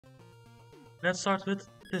Let's start with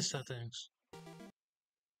this settings.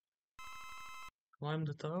 Climb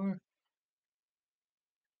the tower.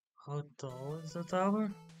 How tall is the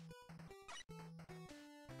tower?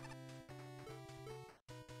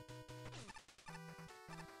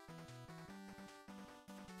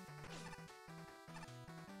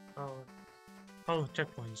 Oh,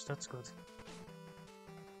 checkpoints, that's good.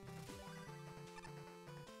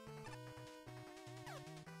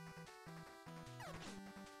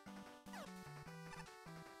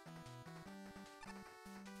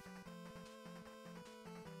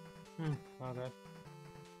 Okay.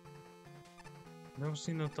 Never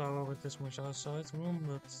seen a tower with this much outside room,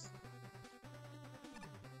 but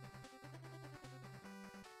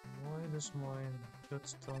why this mine?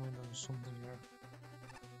 Just tell me there's something here.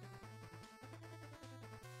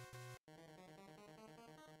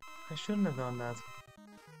 I shouldn't have done that.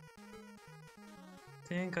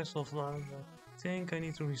 Think I still fly. Think I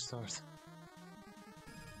need to restart.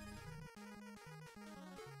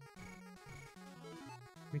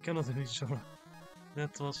 We cannot hit each other.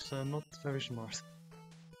 That was not very smart.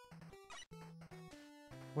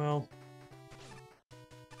 Well,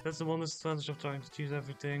 that's the one disadvantage of trying to choose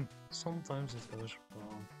everything. Sometimes it goes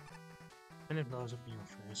wrong. And it blows up in your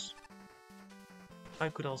face. I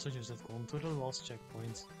could also just have gone to the last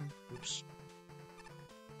checkpoint. Oops.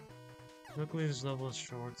 Luckily this level is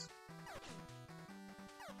short.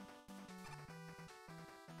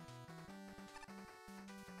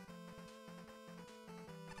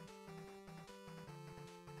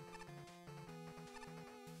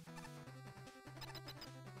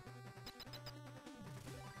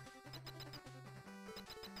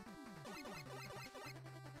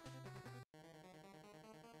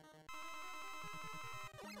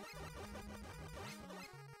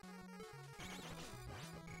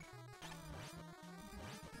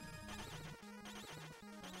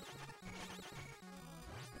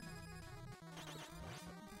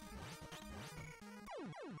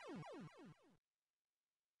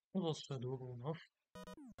 That was doable enough.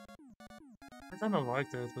 I kinda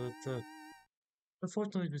liked it, but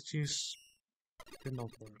unfortunately the cheese did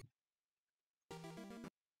not work.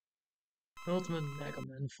 The Ultimate Mega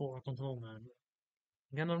Man 4 Control Man.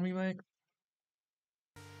 Again on remake?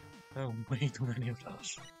 Oh, way too many of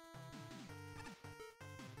those.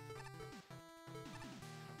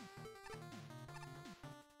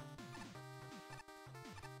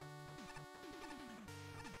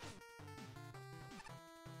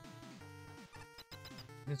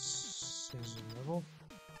 This is a level.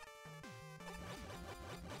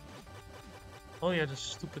 Oh yeah, the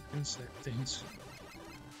stupid insect things.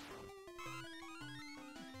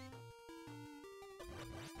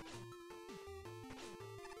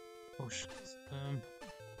 Oh shit.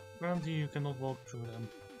 Apparently you cannot walk through them.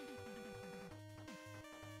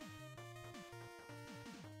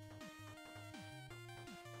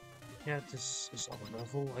 Yeah, this is our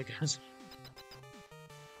level, I guess.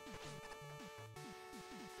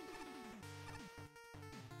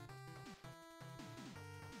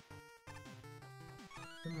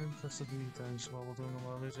 I'm interested in things while we're doing a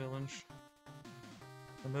Wily challenge.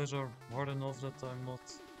 And those are hard enough that I'm not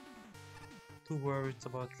too worried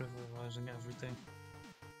about trivializing everything.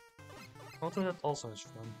 Although that also is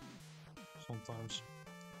fun. Sometimes.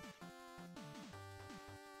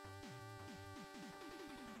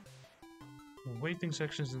 The waiting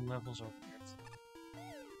sections in levels are weird.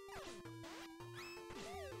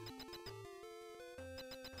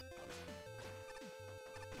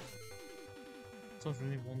 I don't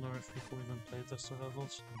really wonder if people even playtest the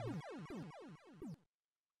levels.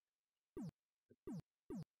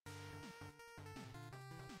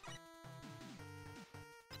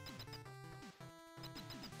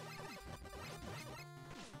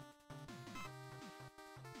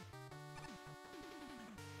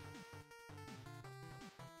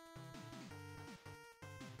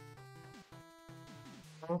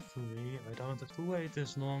 Hopefully, I don't have to wait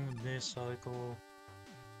this long in this cycle.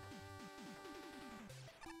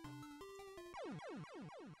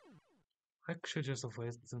 I should just have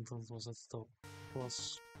waited until it was at the top.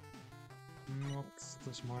 Was not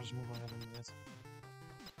the smartest move I ever made.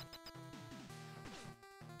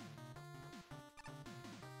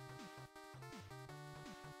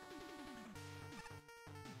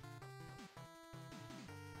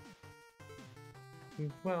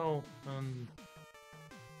 Well,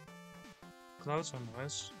 clouds are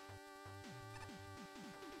nice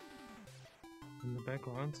in the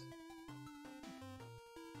background.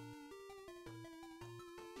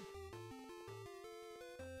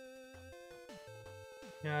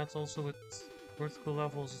 Yeah, it's also with vertical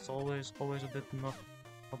levels. It's always a bit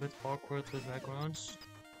awkward with backgrounds.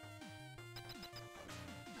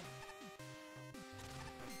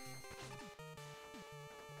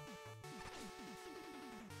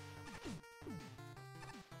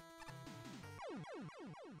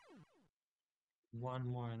 one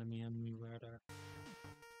more enemy anywhere there.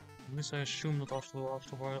 At least I assume that after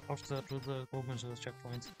that the opens the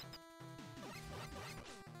checkpoint.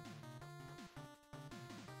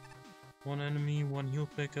 One enemy, one heal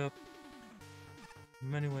pickup.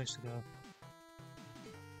 Many ways to go.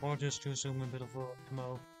 Or just using a bit of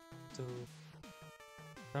ammo to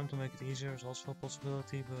attempt to make it easier is also a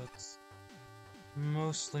possibility, but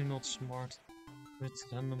mostly not smart with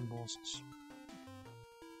random bosses.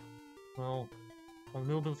 Well, a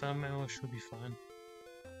little bit of ammo should be fine.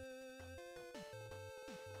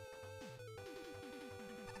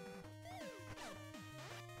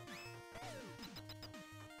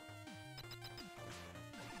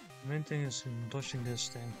 The main thing is dodging this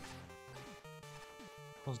thing,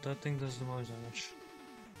 because that thing does the most damage.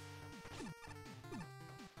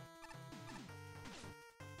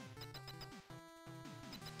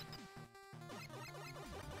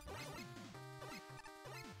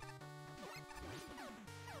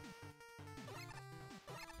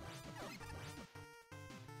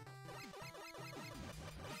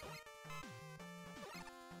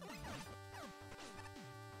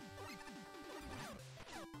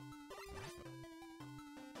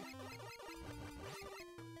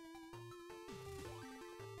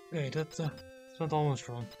 Okay, that's not almost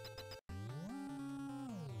wrong.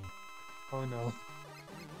 Oh no.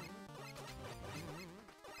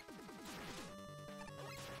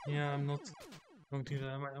 Yeah, I'm not going to use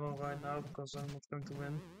my ammo right now because I'm not going to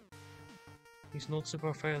win. He's not super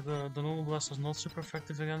effective. The normal blast is not super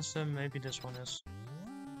effective against him. Maybe this one is.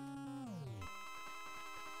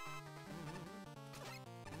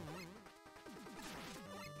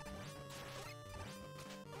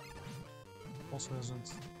 Also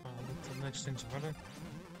isn't. But the next thing's harder.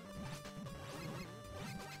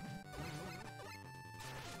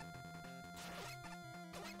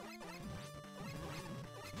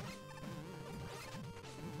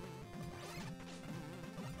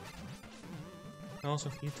 I also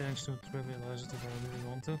have E-tanks to trivialize it if I really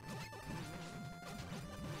want to.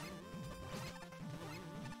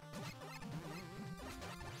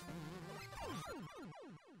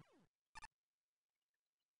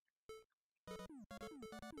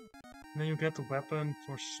 Then you get the weapon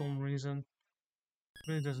for some reason. It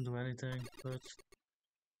really doesn't do anything, but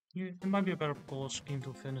it might be a better color scheme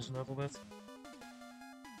to finish a little bit.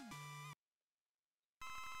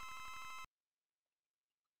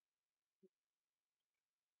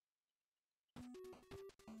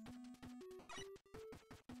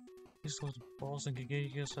 He's towards the boss and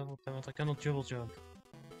Gigagi several times. I cannot dribble jump.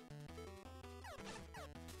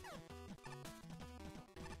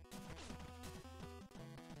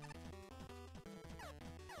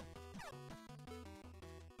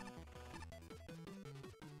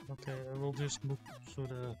 Okay, I will just look through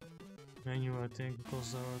the menu, I think,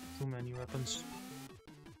 because there are too many weapons.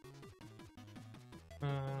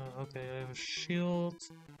 Okay, I have a shield,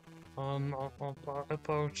 a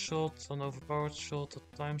powered shot, an overpowered shot,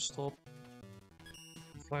 a time stop,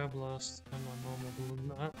 a fire blast, and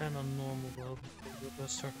a normal blow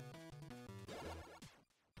buster.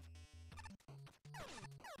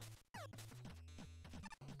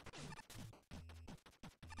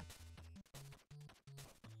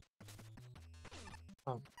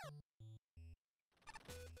 Oh.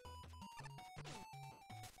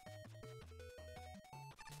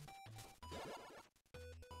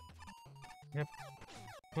 Yep.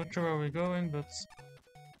 Not sure where we're going, but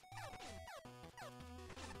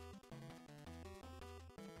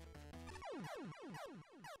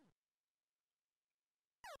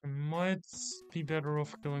I might be better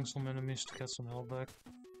off killing some enemies to get some health back.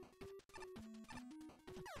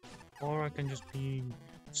 Or I can just be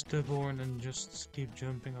stubborn and just keep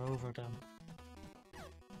jumping over them.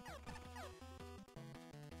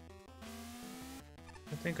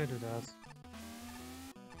 I think I do that.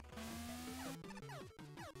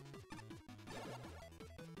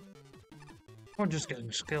 Or just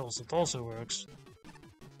getting skills, it also works.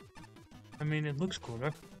 I mean, it looks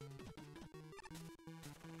cooler.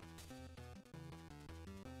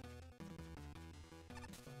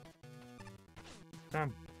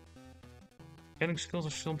 Damn. Getting skills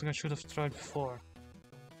is something I should have tried before.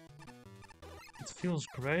 It feels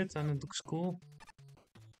great and it looks cool.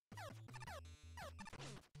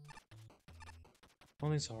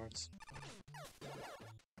 Only it's hard.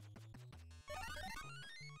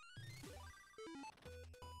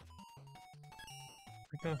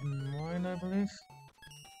 I have 9, I believe.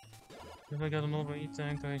 If I get another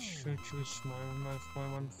E-tank, I should choose my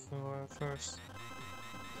one for first.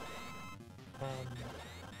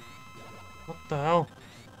 What the hell?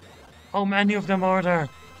 How many of them are there?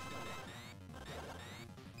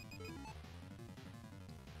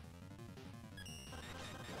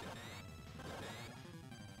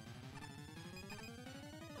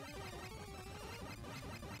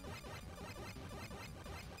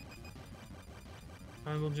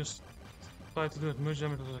 I will just try to do as much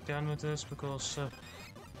damage as I can with this because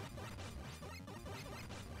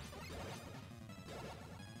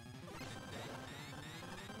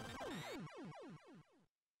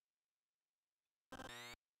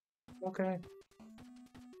okay.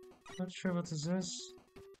 Not sure what this is.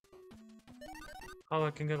 How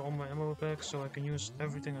I can get all my ammo back so I can use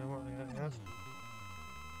everything I have.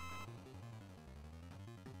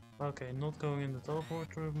 Okay, not going in the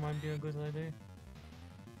teleport room might be a good idea.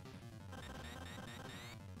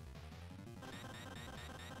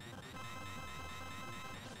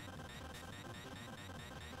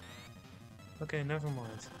 Okay, never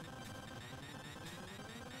mind.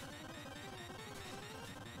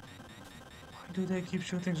 Why do they keep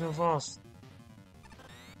shooting so fast?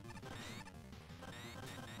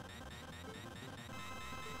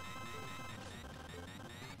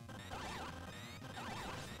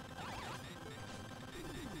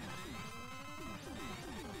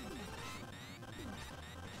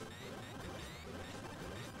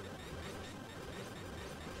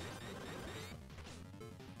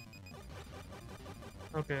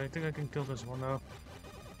 Okay, I think I can kill this one now.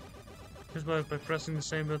 Just by pressing the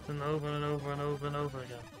same button over and over and over and over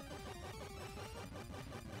again.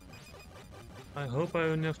 I hope I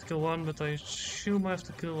only have to kill one, but I assume I have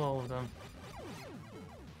to kill all of them.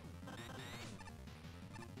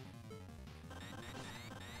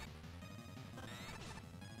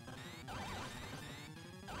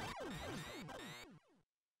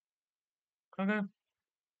 Okay.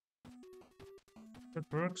 It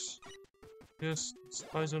works. Just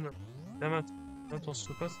isolate. Damn it. That was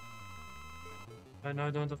stupid. I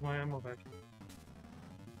now don't have my ammo back.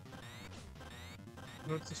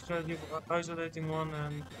 But the strategy of isolating one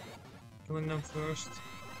and killing them first.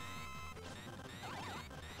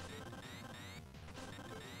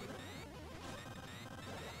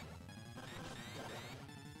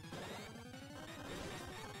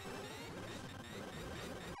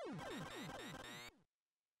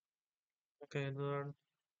 Okay, the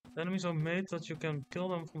enemies are made that you can kill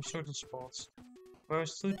them from certain spots.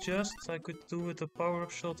 Whereas through chests, I could do with the power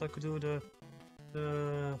up shot, I could do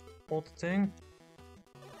the odd thing.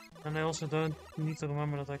 And I also don't need to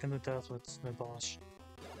remember that I can do that with the boss.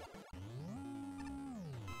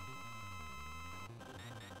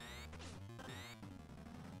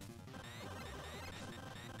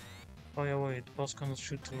 Oh yeah, wait, the boss cannot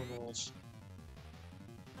shoot through walls.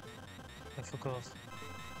 I forgot.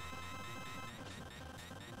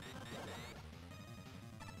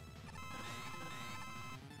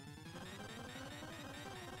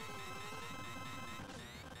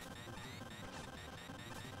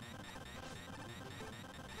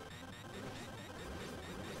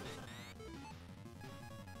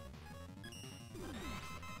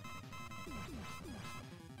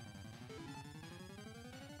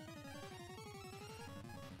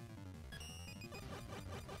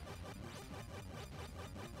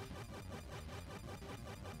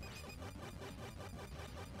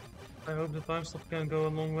 I hope the time stop can go a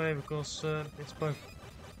long way because it's by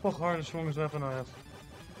far the strongest weapon I have.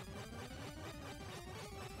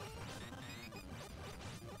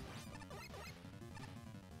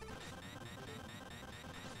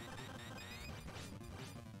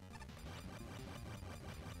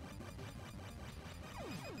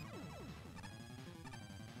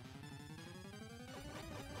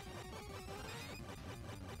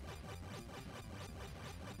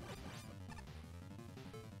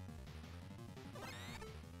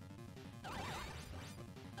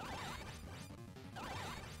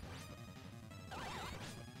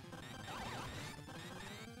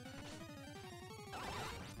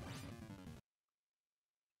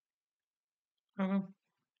 Okay,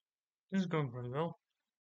 this is going pretty well.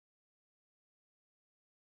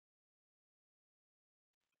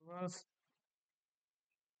 But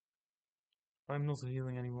I'm not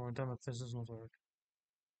healing anymore, damn it, this does not work.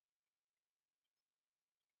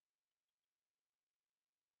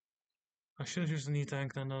 I should have used the knee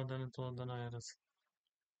tank then I had it.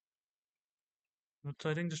 But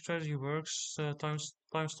I think the strategy works.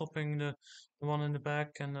 Time stopping the one in the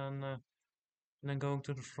back and then going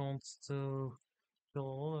to the front to kill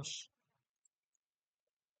all others.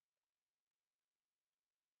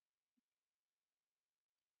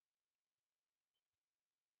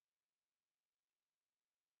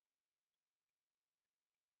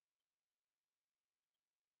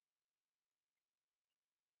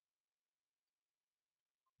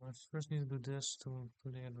 I first need to do this to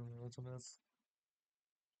the end a little bit.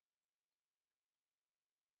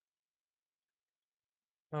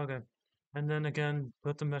 Okay. And then again,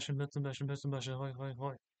 button bashing, hoi, hoi,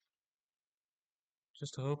 hoi.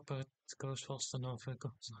 Just hope it goes fast enough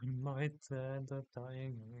because I might end up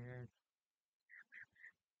dying here.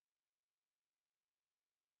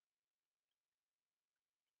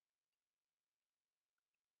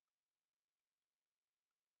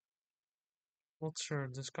 Not sure.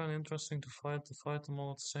 It's kind of interesting to fight them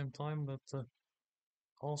all at the same time, but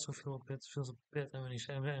also feels a bit enemy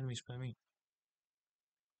spammy.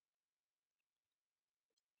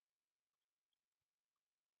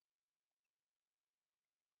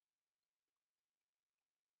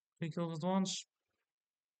 Three kills at once.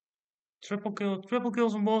 Triple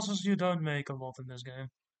kills on bosses you don't make a lot in this game.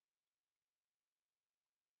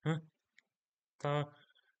 Huh? Uh,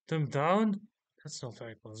 them down? That's not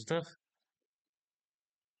very positive.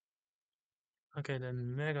 Okay,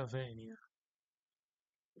 then Megavania.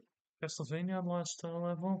 Castlevania last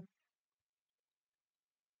level.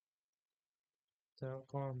 There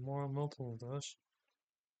are more multiple of those.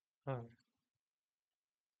 Oh,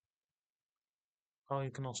 oh, you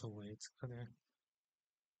can also wait. Okay.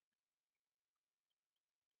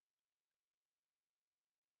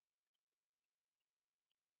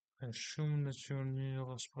 I assume that you're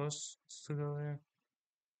not supposed to go there.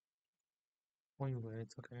 Or you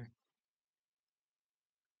wait, okay.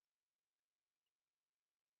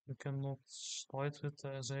 You cannot slide with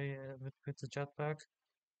the SA with the jetpack.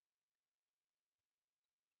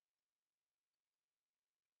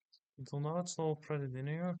 Until now it's all pretty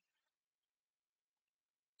linear.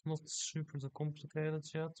 Not super complicated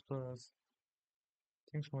yet, but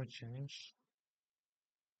things might change.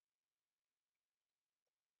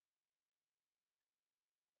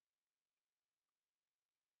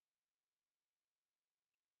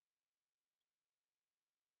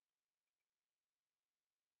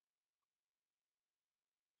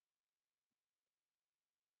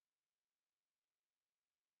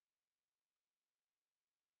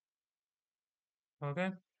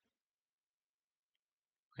 Okay.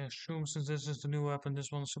 I assume since this is the new weapon,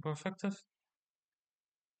 this one is super effective.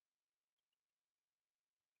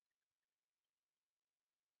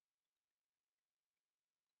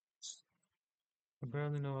 I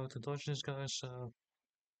barely know how to dodge this guy, so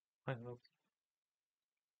I hope.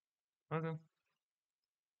 Okay.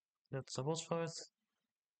 That's a boss fight.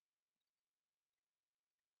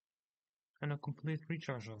 And a complete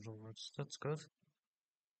recharge afterwards. That's good.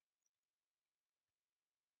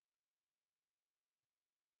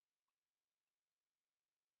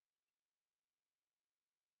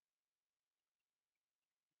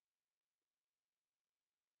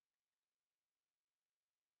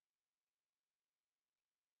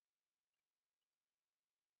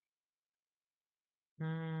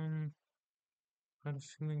 I had a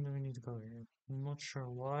feeling that we need to go here. I'm not sure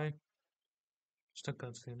why. Just a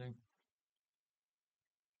gut feeling.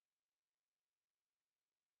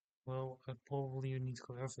 Well, probably you need to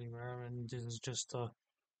go everywhere, and this is just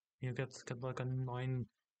you get like a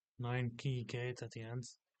nine key gate at the end.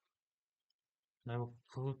 And I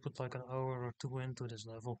will put like an hour or two into this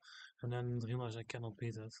level, and then realize I cannot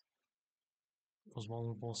beat it because one of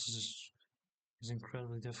the bosses is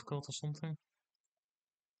incredibly difficult or something.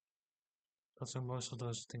 That's how most of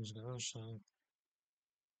those things go. So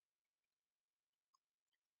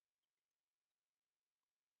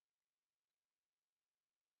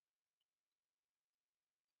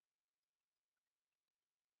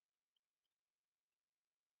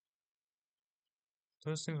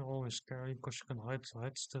those things are always scary because you can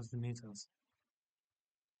hide stuff beneath it,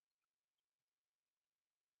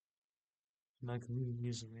 like really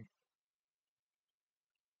easily.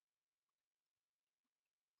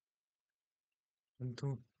 And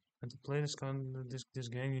to and to play this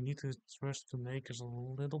game, you need to trust the makers a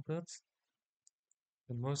little bit,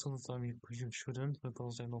 but most of the time you shouldn't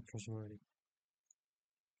because they're not trustworthy.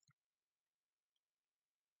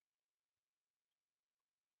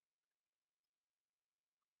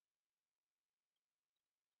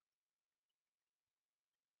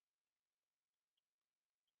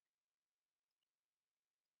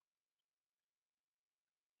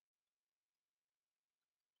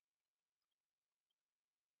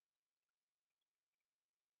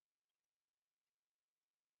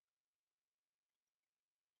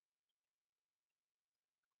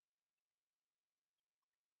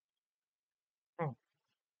 Oh,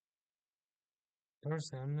 there's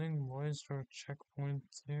the ending. Why is there a checkpoint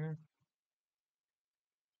here?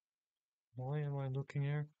 Why am I looking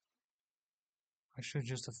here? I should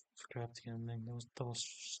just have scrapped the ending. That was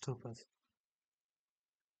stupid.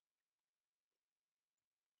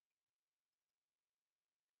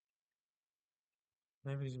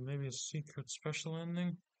 Maybe a secret special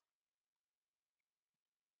ending.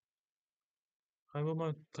 I will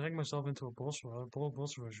not drag myself into a boss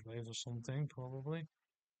rush wave or something, probably.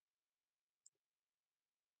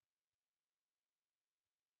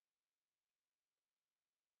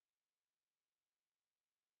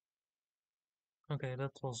 Okay,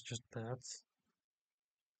 that was just bad.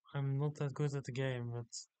 I'm not that good at the game, but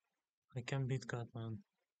I can beat Catman,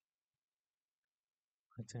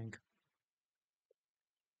 I think.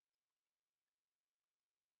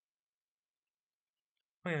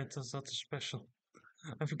 Oh yeah, that's a special.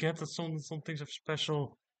 I forget that some things have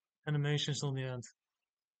special animations on the end.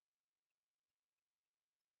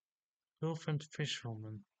 Girlfriend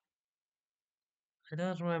Fishwoman. I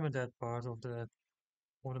don't remember that part of the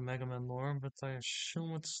Mega Man lore, but I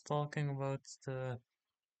assume it's talking about the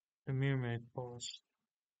mermaid boss.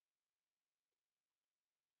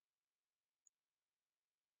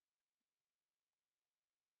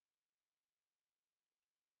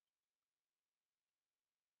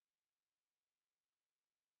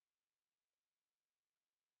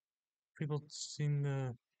 People seen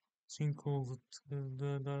cool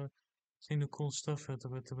seen the cool stuff with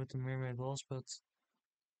the mermaid boss, but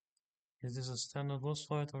is this a standard boss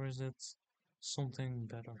fight or is it something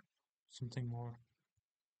better, something more?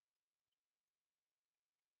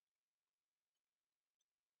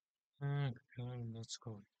 Okay, let's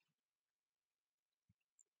go.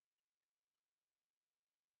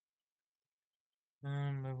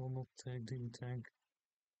 I will not take the tank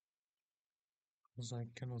because I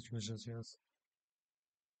cannot use it yet.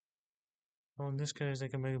 Well, in this case, they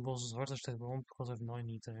can make the boss as hard as they want because I have 9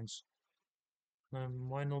 E-tanks. I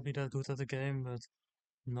might not be that good at the game, but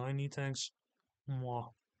 9 E-tanks,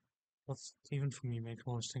 mwah. That's even for me makes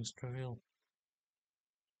most things trivial.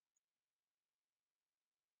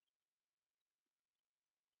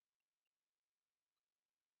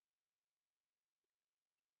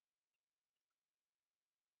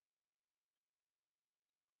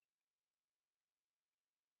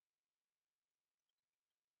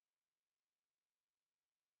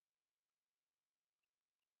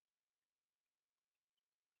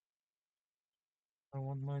 I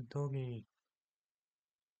want my doggy.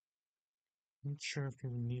 I'm not sure if you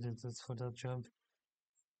needed it for that jump.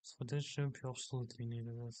 For this jump, you absolutely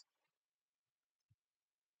needed it.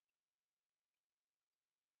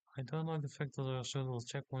 I don't like the fact that there are several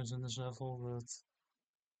checkpoints in this level,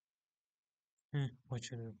 but what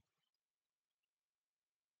you do.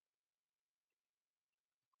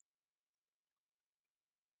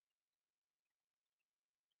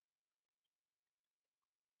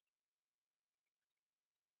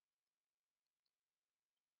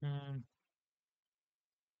 Um,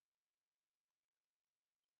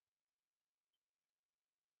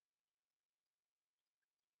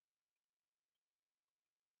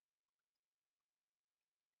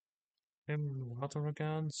 I'm water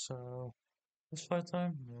again, so it's fight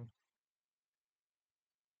time. Yeah.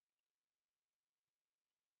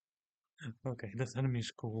 Okay, that enemy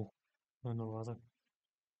is cool. Underwater.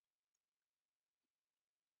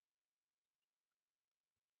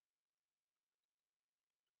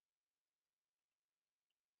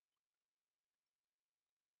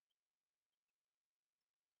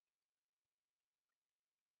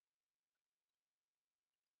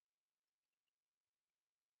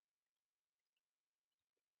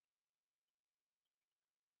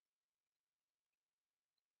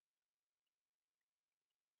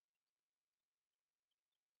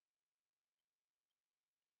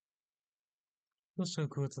 It's so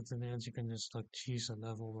good that in the end you can just like cheese a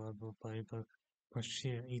level by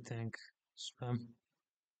sheer E-tank spam.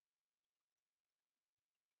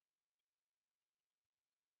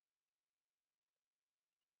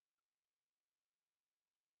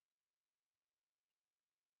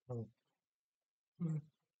 Oh. Mm.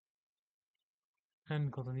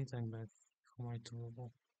 And got an E-tank back for my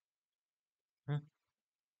turbo. Huh?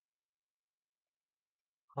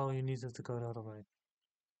 Oh, you needed to go the other way.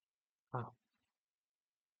 Wow,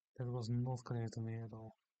 that was not clear to me at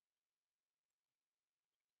all.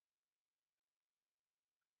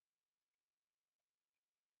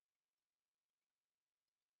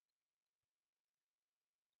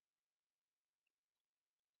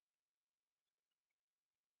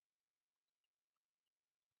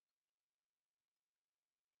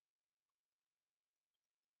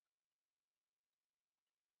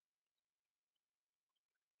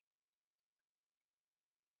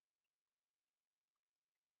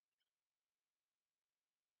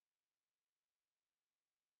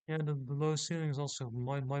 Yeah, the low ceilings also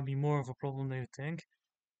might be more of a problem than you think,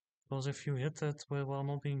 because if you hit that while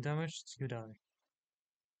not being damaged, you die.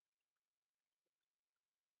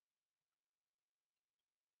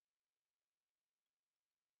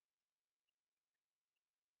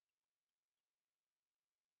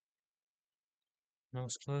 I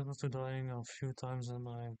was closer to dying a few times than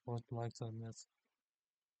I would like to admit.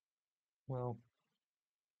 Well,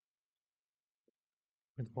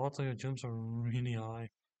 with water your jumps are really high.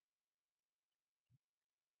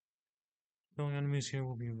 Killing enemies here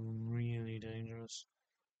will be really dangerous.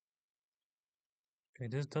 Okay,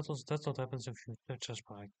 that's what happens if you touch a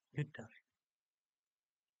spike. You die.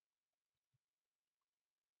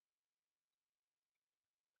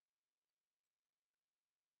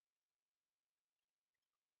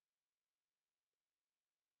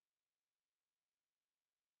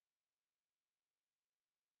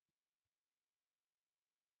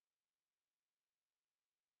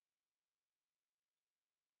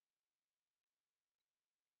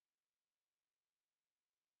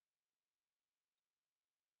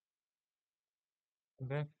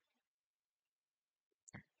 Okay,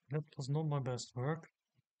 that was not my best work,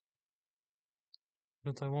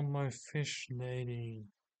 but I want my fish lady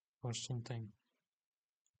or something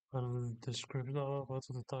out of the description, out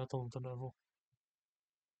of the title of the level.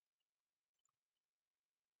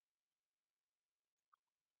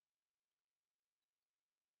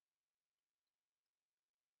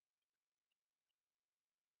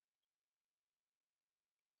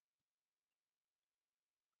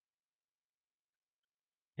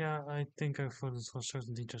 Yeah, I think I thought it was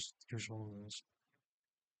certainly just use one of those.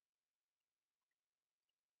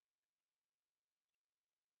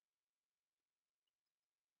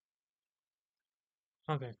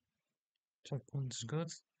 Okay, checkpoint is good.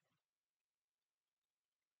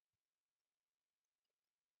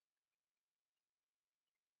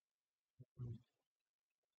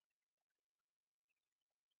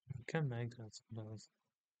 You can make that, but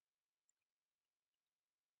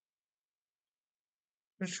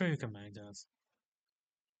pretty sure you can make that.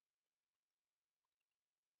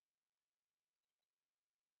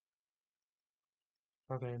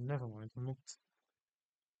 Okay, never mind. I'm not.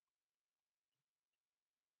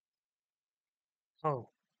 Oh,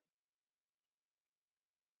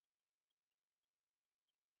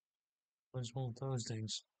 it's one of those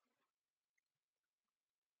things.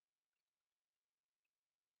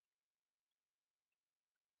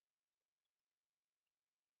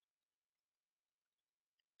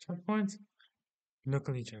 Checkpoint?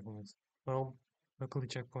 Luckily checkpoint. Well, luckily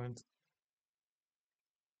checkpoint.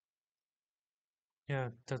 Yeah,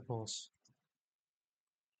 that boss.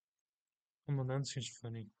 On the land seems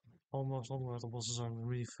funny. Almost all the other bosses are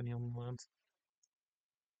really funny on the land.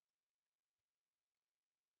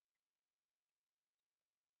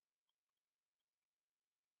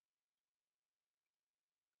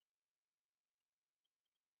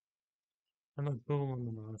 And like boom on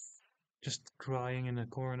the mouth. Just crying in a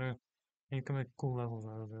corner. And you can make cool levels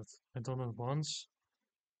out of it. I done it once.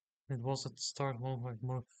 It was at the start one of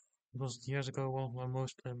my it was years ago one of my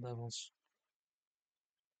most played levels.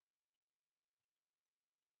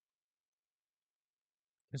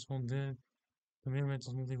 This one did. The mirror rate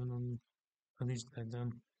was not even on at least back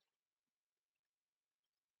then.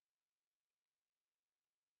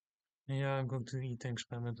 And yeah, I'm going to e-tank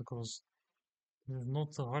spam it because it's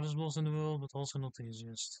not the hardest boss in the world, but also not the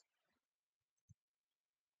easiest.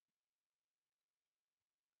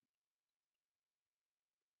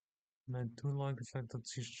 And I do like the fact that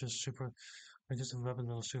she's just super. I just have a weapon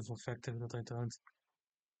that is super effective that I don't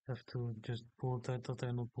have to just pull that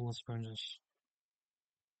they're not bullet sponges.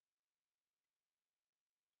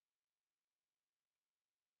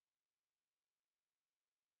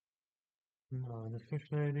 No, the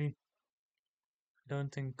fish lady. I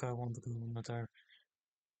don't think I want to go with her.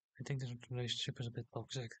 I think this relationship is a bit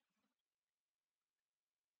toxic.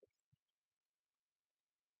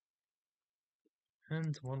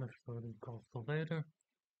 And one episode we call for later.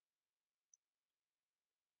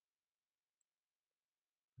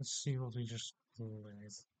 Let's see what we just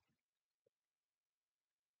played.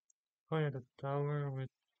 Oh yeah, the tower with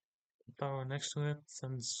the tower next to it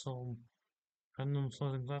and some random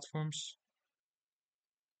floating platforms.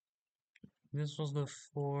 This was the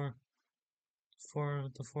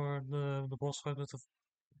the boss fight with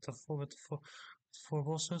the four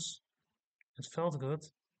bosses. It felt good.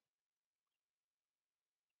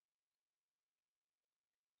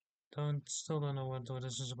 Still don't know what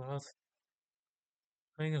this is about.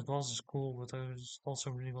 I think this boss is cool, but I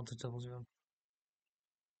also really want to double jump.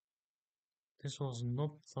 This was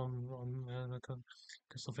not on like a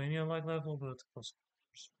Castlevania like level, but it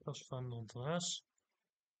was fun nonetheless.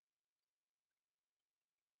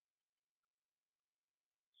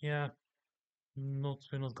 Yeah, not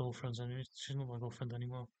we're not girlfriends anymore. She's not my girlfriend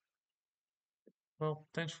anymore. Well,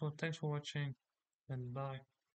 thanks for watching and bye.